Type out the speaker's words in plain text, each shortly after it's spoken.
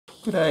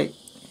G'day,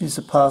 here's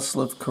a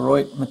parcel of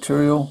Koroit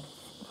material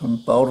from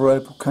Boulder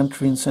Opal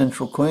country in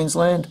central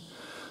Queensland.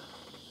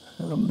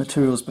 The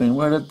material's been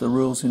wetted, the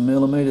rule's in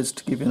millimetres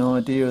to give you an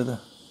idea of the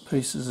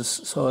pieces, the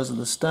size of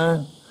the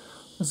stone.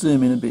 I'll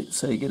zoom in a bit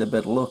so you get a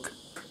better look.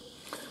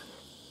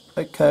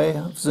 Okay,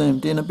 I've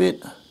zoomed in a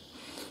bit.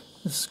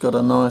 This has got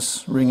a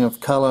nice ring of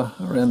colour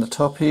around the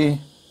top here,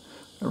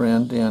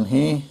 around down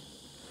here.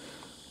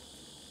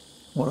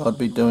 What I'd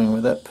be doing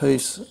with that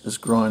piece is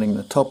grinding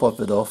the top of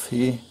it off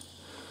here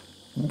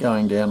and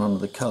going down onto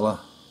the colour,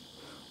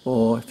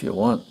 or if you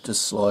want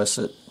just slice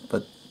it,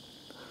 but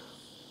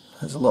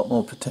there's a lot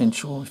more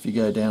potential if you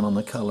go down on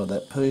the colour of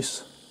that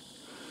piece.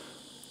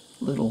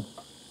 Little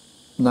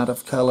nut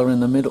of colour in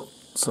the middle,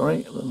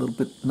 sorry, a little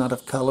bit nut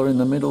of colour in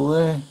the middle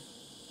there.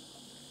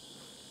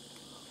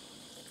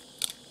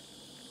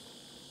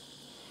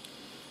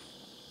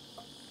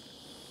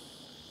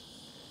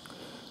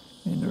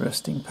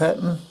 Interesting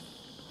pattern.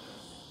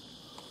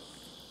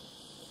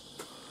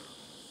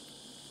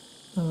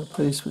 Another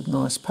piece with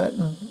nice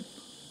pattern.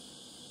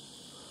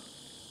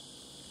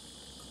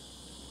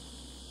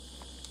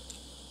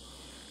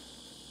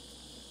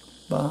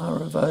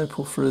 Bar of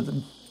opal through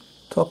the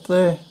top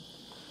there.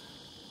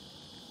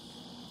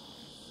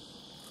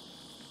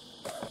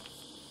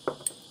 A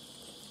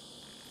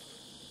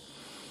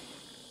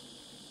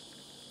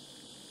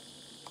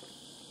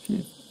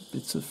few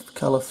bits of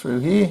colour through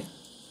here,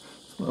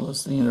 as well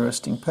as the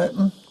interesting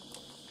pattern.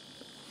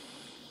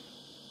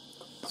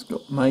 It's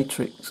got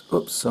matrix,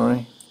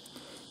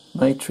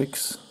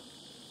 matrix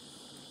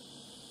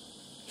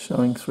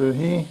showing through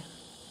here,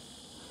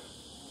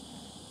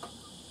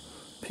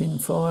 pin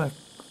fire,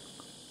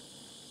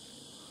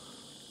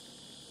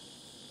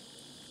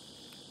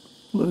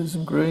 blues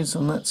and greens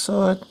on that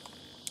side.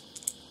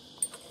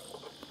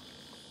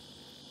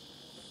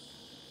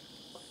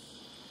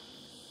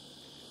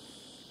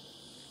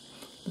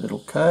 Little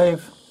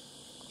cave.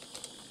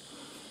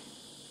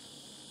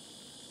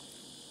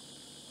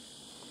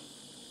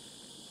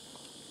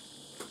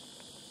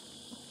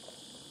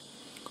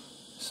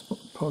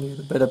 Probably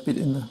the better bit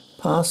in the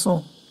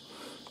parcel.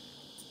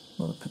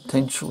 A lot of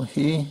potential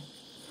here.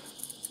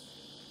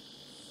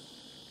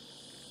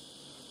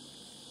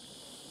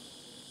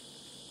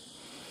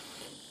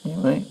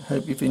 Anyway,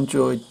 hope you've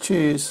enjoyed.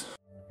 Cheers.